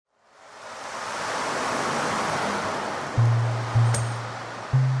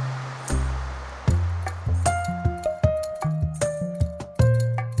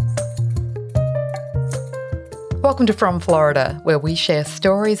Welcome to From Florida, where we share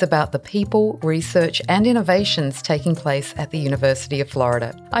stories about the people, research and innovations taking place at the University of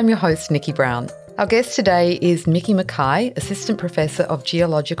Florida. I'm your host, Nikki Brown. Our guest today is Mickey Mackay, Assistant Professor of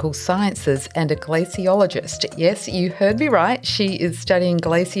Geological Sciences and a glaciologist. Yes, you heard me right. She is studying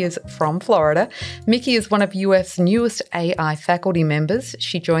glaciers from Florida. Mickey is one of UF's newest AI faculty members.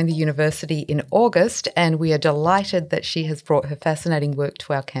 She joined the university in August, and we are delighted that she has brought her fascinating work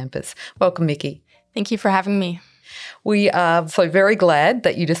to our campus. Welcome, Mickey. Thank you for having me. We are so very glad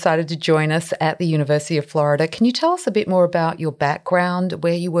that you decided to join us at the University of Florida. Can you tell us a bit more about your background,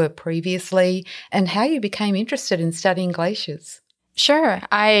 where you were previously, and how you became interested in studying glaciers? Sure.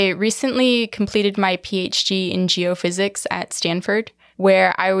 I recently completed my PhD in geophysics at Stanford,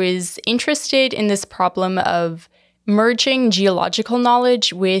 where I was interested in this problem of merging geological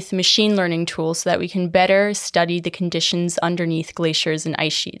knowledge with machine learning tools so that we can better study the conditions underneath glaciers and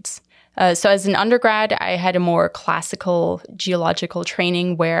ice sheets. So as an undergrad, I had a more classical geological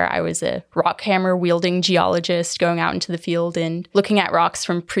training where I was a rock hammer wielding geologist going out into the field and looking at rocks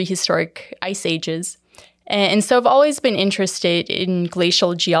from prehistoric ice ages. And so I've always been interested in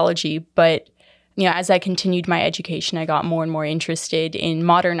glacial geology, but as I continued my education, I got more and more interested in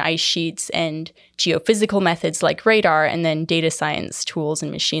modern ice sheets and geophysical methods like radar, and then data science tools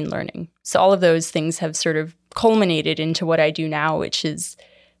and machine learning. So all of those things have sort of culminated into what I do now, which is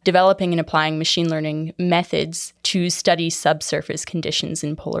developing and applying machine learning methods to study subsurface conditions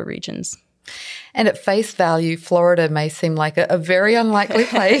in polar regions. And at face value, Florida may seem like a very unlikely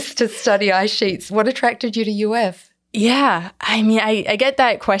place to study ice sheets. What attracted you to UF? Yeah, I get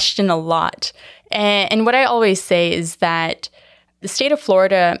that question a lot. And what I always say is that the state of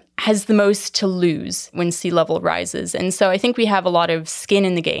Florida has the most to lose when sea level rises. And so I think we have a lot of skin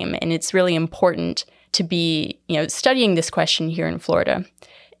in the game, and it's really important to be, studying this question here in Florida.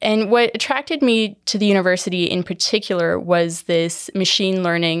 And what attracted me to the university in particular was this machine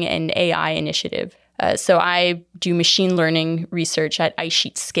learning and AI initiative. So I do machine learning research at ice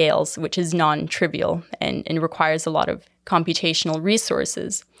sheet scales, which is non-trivial and requires a lot of computational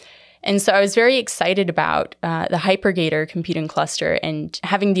resources. And so I was very excited about the Hypergator computing cluster and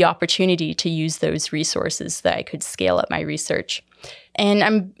having the opportunity to use those resources so that I could scale up my research. And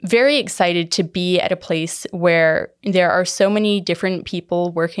I'm very excited to be at a place where there are so many different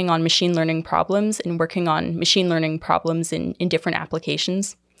people working on machine learning problems and working on machine learning problems in different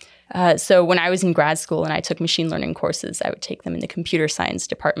applications. So when I was in grad school and I took machine learning courses, I would take them in the computer science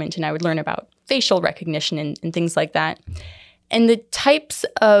department, and I would learn about facial recognition and things like that. And the types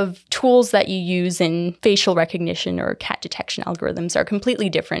of tools that you use in facial recognition or cat detection algorithms are completely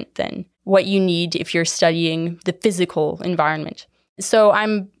different than what you need if you're studying the physical environment. So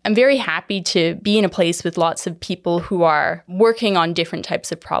I'm very happy to be in a place with lots of people who are working on different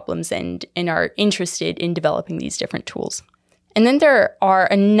types of problems and are interested in developing these different tools. And then there are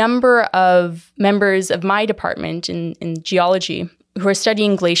a number of members of my department in geology who are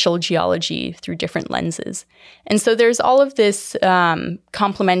studying glacial geology through different lenses. And so there's all of this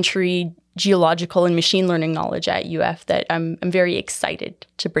complementary geological and machine learning knowledge at UF that I'm very excited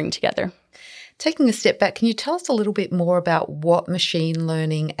to bring together. Taking a step back, can you tell us a little bit more about what machine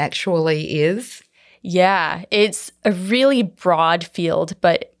learning actually is? Yeah, it's a really broad field,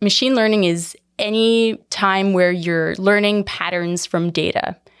 but machine learning is any time where you're learning patterns from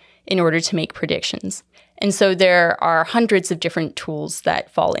data in order to make predictions. And so there are hundreds of different tools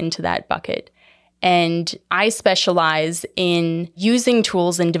that fall into that bucket. And I specialize in using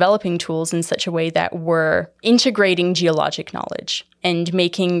tools and developing tools in such a way that we're integrating geologic knowledge and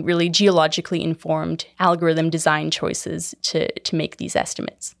making really geologically informed algorithm design choices to make these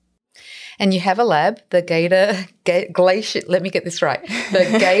estimates. And you have a lab, the Gator Glaciology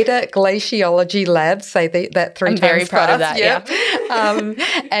Lab. Say that three I'm times very proud fast. of that, yeah.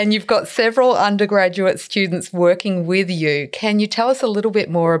 And you've got several undergraduate students working with you. Can you tell us a little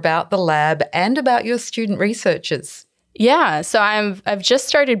bit more about the lab and about your student researchers? Yeah, so I've just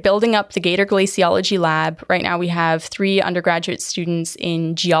started building up the Gator Glaciology Lab. Right now we have 3 undergraduate students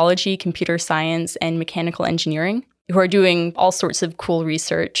in geology, computer science, and mechanical engineering who are doing all sorts of cool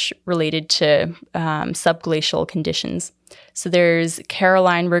research related to subglacial conditions. So there's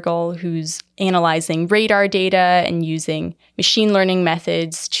Caroline Riggle, who's analyzing radar data and using machine learning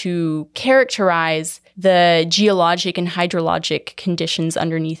methods to characterize the geologic and hydrologic conditions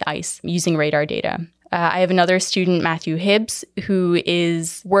underneath ice using radar data. I have another student, Matthew Hibbs, who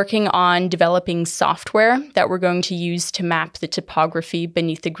is working on developing software that we're going to use to map the topography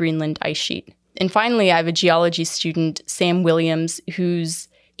beneath the Greenland ice sheet. And finally, I have a geology student, Sam Williams, who's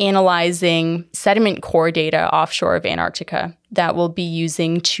analyzing sediment core data offshore of Antarctica that we'll be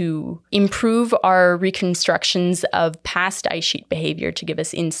using to improve our reconstructions of past ice sheet behavior to give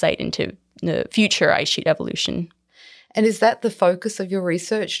us insight into the future ice sheet evolution. And is that the focus of your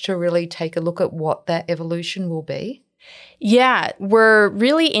research, to really take a look at what that evolution will be? Yeah, we're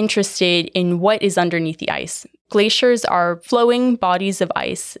really interested in what is underneath the ice. Glaciers are flowing bodies of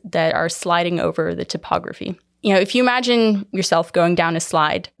ice that are sliding over the topography. You know, if you imagine yourself going down a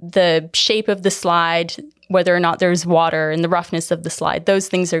slide, the shape of the slide, whether or not there's water, and the roughness of the slide, those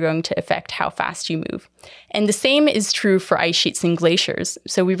things are going to affect how fast you move. And the same is true for ice sheets and glaciers.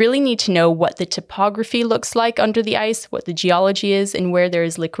 So we really need to know what the topography looks like under the ice, what the geology is, and where there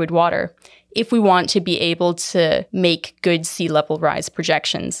is liquid water, if we want to be able to make good sea level rise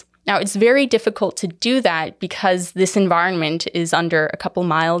projections. Now, it's very difficult to do that because this environment is under a couple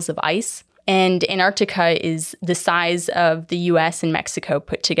miles of ice. And Antarctica is the size of the US and Mexico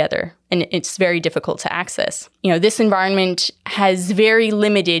put together, and it's very difficult to access. You know, this environment has very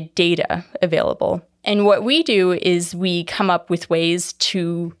limited data available. And what we do is we come up with ways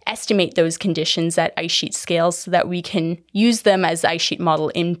to estimate those conditions at ice sheet scales so that we can use them as ice sheet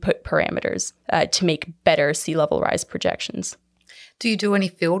model input parameters to make better sea level rise projections. Do you do any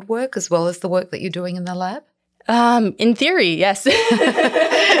field work as well as the work that you're doing in the lab? In theory, yes.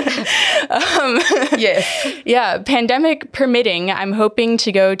 Yes. Yeah, pandemic permitting, I'm hoping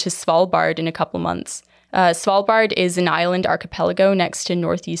to go to Svalbard in a couple months. Svalbard is an island archipelago next to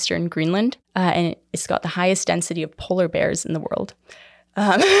northeastern Greenland, and it's got the highest density of polar bears in the world.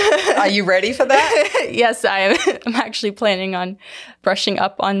 Are you ready for that? Yes, I am. I'm actually planning on brushing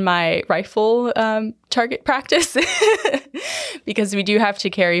up on my rifle target practice because we do have to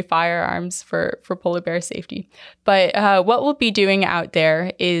carry firearms for polar bear safety. But what we'll be doing out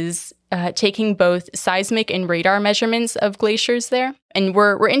there is taking both seismic and radar measurements of glaciers there. And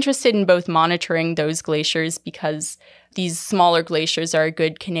we're interested in both monitoring those glaciers because these smaller glaciers are a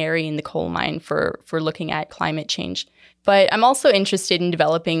good canary in the coal mine for looking at climate change. But I'm also interested in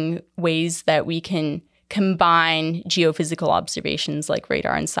developing ways that we can combine geophysical observations like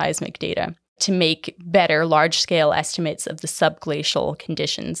radar and seismic data to make better large-scale estimates of the subglacial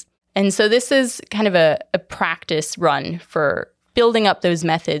conditions. And so this is kind of a practice run for building up those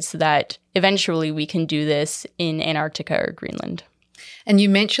methods so that eventually we can do this in Antarctica or Greenland. And you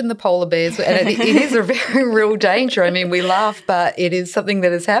mentioned the polar bears, and it is a very real danger. I mean, we laugh, but it is something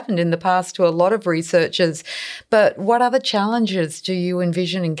that has happened in the past to a lot of researchers. But what other challenges do you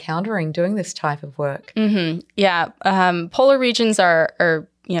envision encountering doing this type of work? Mm-hmm. Yeah, polar regions are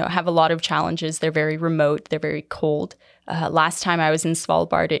have a lot of challenges. They're very remote. They're very cold. Last time I was in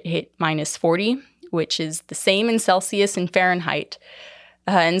Svalbard, it hit -40, which is the same in Celsius and Fahrenheit.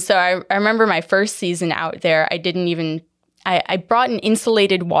 And so I remember my first season out there, I brought an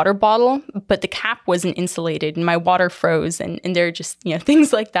insulated water bottle, but the cap wasn't insulated and my water froze. And there are just,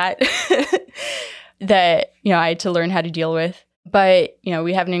 things like that that, I had to learn how to deal with. But,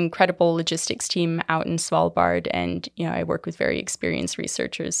 we have an incredible logistics team out in Svalbard and, I work with very experienced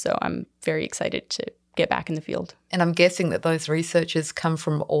researchers. So I'm very excited to get back in the field. And I'm guessing that those researchers come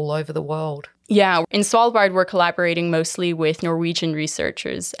from all over the world. Yeah. In Svalbard, we're collaborating mostly with Norwegian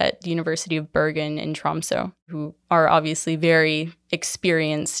researchers at the University of Bergen in Tromsø, who are obviously very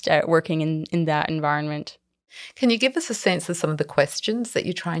experienced at working in that environment. Can you give us a sense of some of the questions that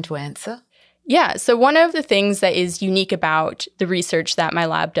you're trying to answer? Yeah. So one of the things that is unique about the research that my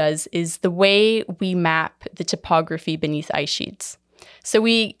lab does is the way we map the topography beneath ice sheets. So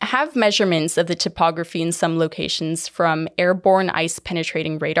we have measurements of the topography in some locations from airborne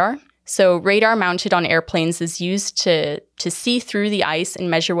ice-penetrating radar. So radar mounted on airplanes is used to see through the ice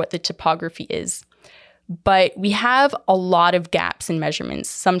and measure what the topography is. But we have a lot of gaps in measurements,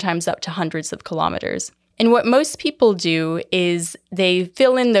 sometimes up to hundreds of kilometers. And what most people do is they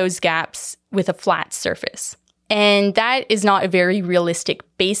fill in those gaps with a flat surface. And that is not a very realistic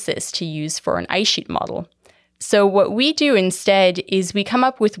basis to use for an ice sheet model. So what we do instead is we come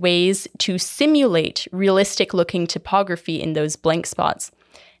up with ways to simulate realistic-looking topography in those blank spots.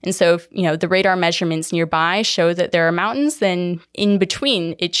 And so if, the radar measurements nearby show that there are mountains, then in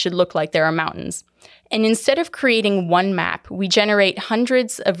between, it should look like there are mountains. And instead of creating one map, we generate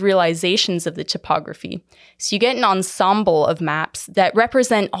hundreds of realizations of the topography. So you get an ensemble of maps that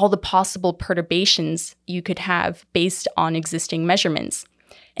represent all the possible perturbations you could have based on existing measurements.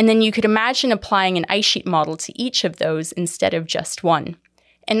 And then you could imagine applying an ice sheet model to each of those instead of just one.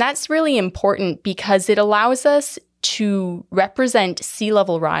 And that's really important because it allows us to represent sea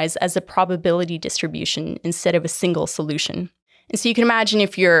level rise as a probability distribution instead of a single solution. And so you can imagine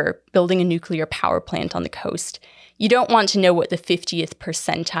if you're building a nuclear power plant on the coast, you don't want to know what the 50th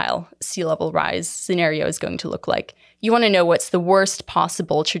percentile sea level rise scenario is going to look like. You want to know what's the worst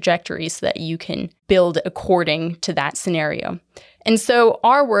possible trajectory so that you can build according to that scenario. And so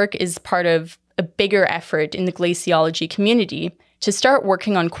our work is part of a bigger effort in the glaciology community to start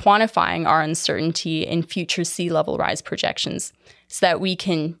working on quantifying our uncertainty in future sea level rise projections so that we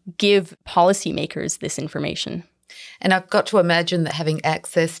can give policymakers this information. And I've got to imagine that having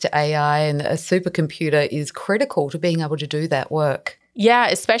access to AI and a supercomputer is critical to being able to do that work. Yeah,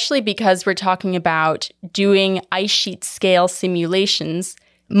 especially because we're talking about doing ice sheet scale simulations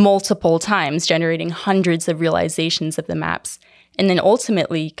multiple times, generating hundreds of realizations of the maps, and then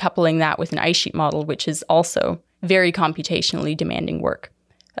ultimately coupling that with an ice sheet model, which is also very computationally demanding work.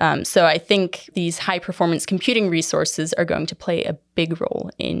 So I think these high-performance computing resources are going to play a big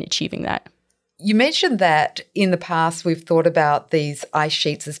role in achieving that. You mentioned that in the past we've thought about these ice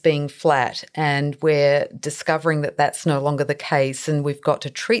sheets as being flat, and we're discovering that that's no longer the case and we've got to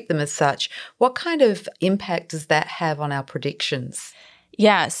treat them as such. What kind of impact does that have on our predictions?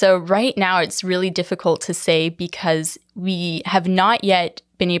 Yeah, so right now it's really difficult to say because we have not yet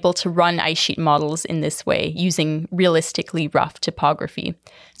been able to run ice sheet models in this way using realistically rough topography.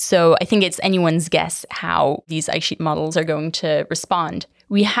 So I think it's anyone's guess how these ice sheet models are going to respond.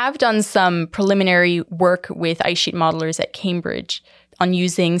 We have done some preliminary work with ice sheet modelers at Cambridge on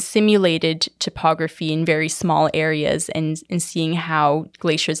using simulated topography in very small areas and seeing how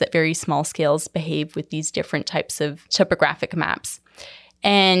glaciers at very small scales behave with these different types of topographic maps.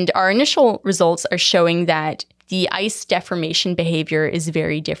 And our initial results are showing that the ice deformation behavior is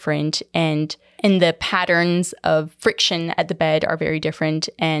very different and the patterns of friction at the bed are very different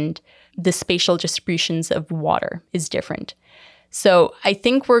and the spatial distributions of water is different. So I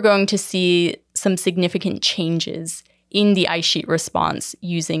think we're going to see some significant changes in the ice sheet response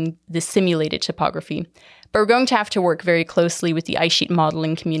using the simulated topography. But we're going to have to work very closely with the ice sheet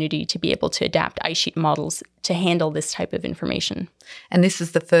modeling community to be able to adapt ice sheet models to handle this type of information. And this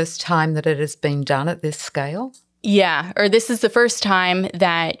is the first time that it has been done at this scale? Yeah, or this is the first time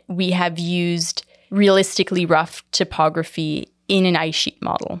that we have used realistically rough topography in an ice sheet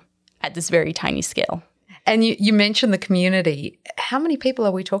model at this very tiny scale. And you mentioned the community. How many people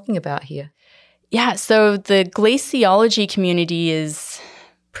are we talking about here? Yeah, so the glaciology community is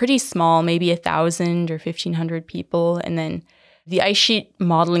pretty small, maybe 1,000 or 1,500 people. And then the ice sheet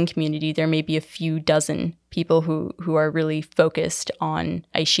modeling community, there may be a few dozen people who are really focused on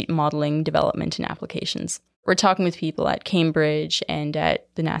ice sheet modeling development and applications. We're talking with people at Cambridge and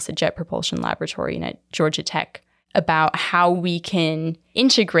at the NASA Jet Propulsion Laboratory and at Georgia Tech about how we can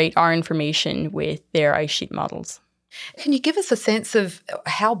integrate our information with their ice sheet models. Can you give us a sense of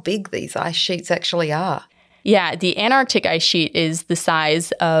how big these ice sheets actually are? Yeah, the Antarctic ice sheet is the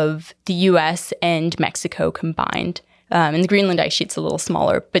size of the US and Mexico combined. And the Greenland ice sheet's a little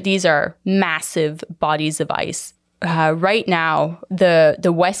smaller, but these are massive bodies of ice. Right now,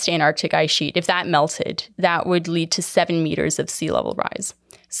 the West Antarctic ice sheet, if that melted, that would lead to 7 meters of sea level rise.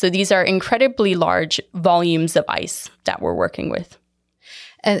 So these are incredibly large volumes of ice that we're working with.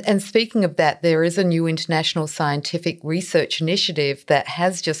 And speaking of that, there is a new international scientific research initiative that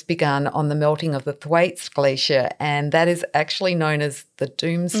has just begun on the melting of the Thwaites Glacier, and that is actually known as the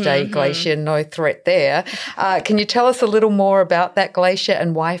Doomsday Glacier. No threat there. Can you tell us a little more about that glacier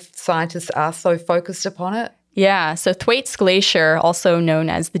and why scientists are so focused upon it? Yeah, so Thwaites Glacier, also known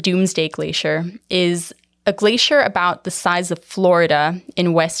as the Doomsday Glacier, is a glacier about the size of Florida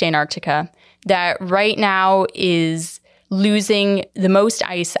in West Antarctica that right now is losing the most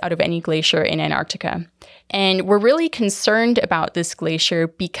ice out of any glacier in Antarctica. And we're really concerned about this glacier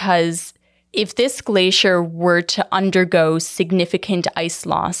because if this glacier were to undergo significant ice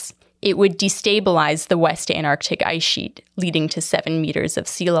loss, it would destabilize the West Antarctic ice sheet, leading to 7 meters of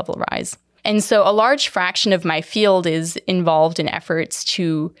sea level rise. And so a large fraction of my field is involved in efforts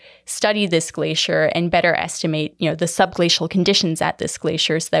to study this glacier and better estimate, the subglacial conditions at this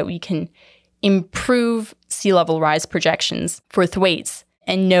glacier so that we can improve sea level rise projections for Thwaites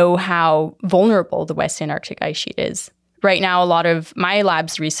and know how vulnerable the West Antarctic ice sheet is. Right now, a lot of my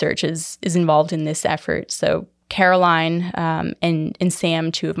lab's research is involved in this effort. So Caroline and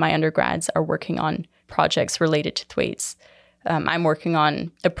Sam, two of my undergrads, are working on projects related to Thwaites. I'm working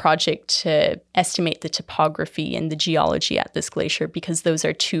on a project to estimate the topography and the geology at this glacier because those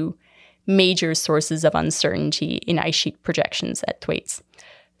are two major sources of uncertainty in ice sheet projections at Thwaites.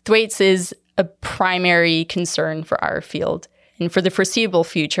 Thwaites is a primary concern for our field. And for the foreseeable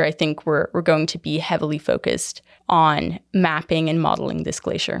future, I think we're going to be heavily focused on mapping and modeling this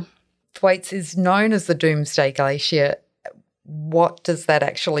glacier. Thwaites is known as the Doomsday Glacier. What does that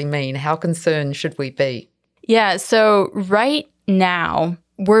actually mean? How concerned should we be? Yeah, so right now,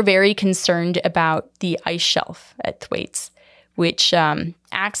 we're very concerned about the ice shelf at Thwaites, which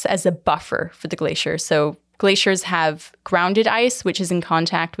acts as a buffer for the glacier. So glaciers have grounded ice, which is in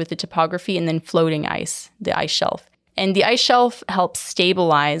contact with the topography, and then floating ice, the ice shelf. And the ice shelf helps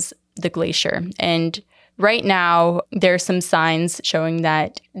stabilize the glacier. And right now, there are some signs showing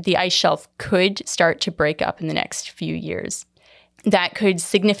that the ice shelf could start to break up in the next few years. That could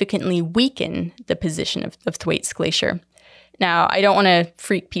significantly weaken the position of Thwaites Glacier. Now, I don't want to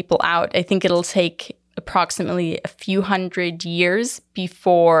freak people out. I think it'll take approximately a few hundred years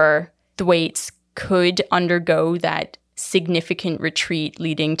before Thwaites could undergo that significant retreat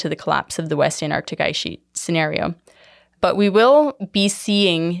leading to the collapse of the West Antarctic ice sheet scenario. But we will be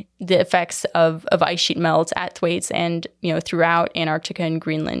seeing the effects of ice sheet melt at Thwaites and throughout Antarctica and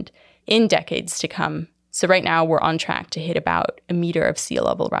Greenland in decades to come. So right now we're on track to hit about a meter of sea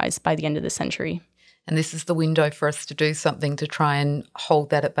level rise by the end of the century. And this is the window for us to do something to try and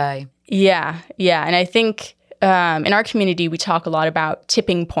hold that at bay. Yeah. And I think in our community, we talk a lot about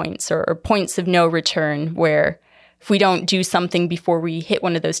tipping points or points of no return, where if we don't do something before we hit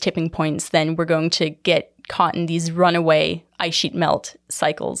one of those tipping points, then we're going to get caught in these runaway ice sheet melt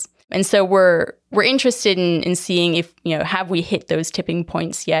cycles. And so we're interested in seeing if, have we hit those tipping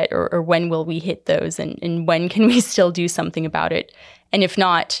points yet, or when will we hit those, and when can we still do something about it? And if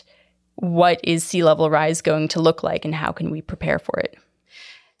not, what is sea level rise going to look like, and how can we prepare for it?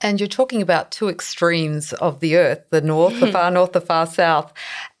 And you're talking about two extremes of the Earth, the north, the far north, the far south.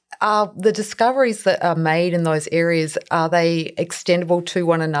 The discoveries that are made in those areas, are they extendable to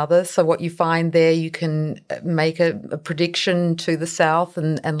one another? So what you find there, you can make a prediction to the south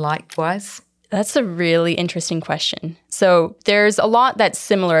and likewise? That's a really interesting question. So there's a lot that's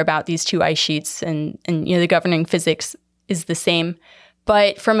similar about these two ice sheets, and the governing physics is the same.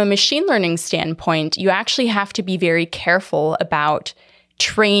 But from a machine learning standpoint, you actually have to be very careful about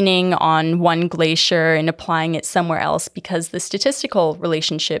training on one glacier and applying it somewhere else, because the statistical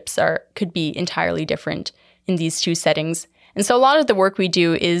relationships could be entirely different in these two settings. And so a lot of the work we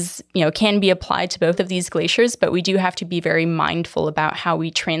do is, can be applied to both of these glaciers, but we do have to be very mindful about how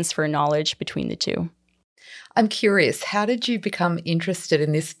we transfer knowledge between the two. I'm curious, how did you become interested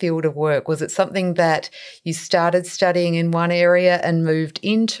in this field of work? Was it something that you started studying in one area and moved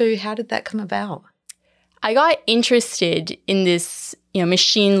into? How did that come about? I got interested in this,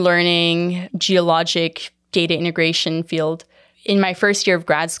 machine learning, geologic data integration field. In my first year of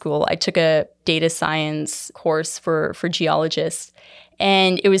grad school, I took a data science course for geologists,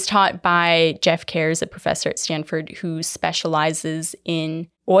 and it was taught by Jeff Cares, a professor at Stanford who specializes in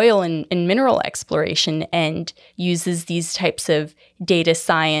oil and mineral exploration and uses these types of data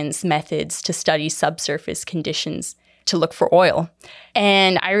science methods to study subsurface conditions to look for oil.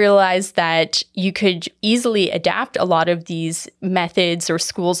 And I realized that you could easily adapt a lot of these methods or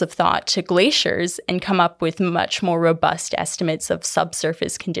schools of thought to glaciers and come up with much more robust estimates of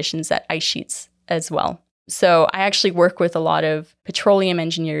subsurface conditions at ice sheets as well. So I actually work with a lot of petroleum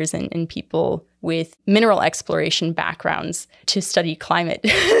engineers and people with mineral exploration backgrounds to study climate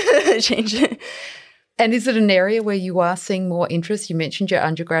change. And is it an area where you are seeing more interest? You mentioned your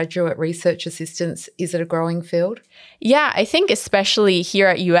undergraduate research assistants. Is it a growing field? Yeah, I think especially here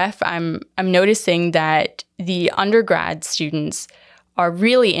at UF, I'm noticing that the undergrad students are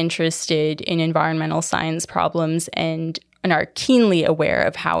really interested in environmental science problems and are keenly aware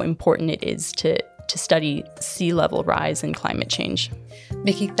of how important it is to study sea level rise and climate change.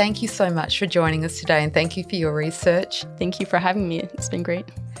 Miki, thank you so much for joining us today, and thank you for your research. Thank you for having me. It's been great.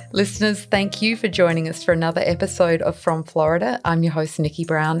 Listeners, thank you for joining us for another episode of From Florida. I'm your host, Nikki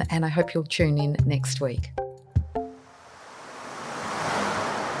Brown, and I hope you'll tune in next week.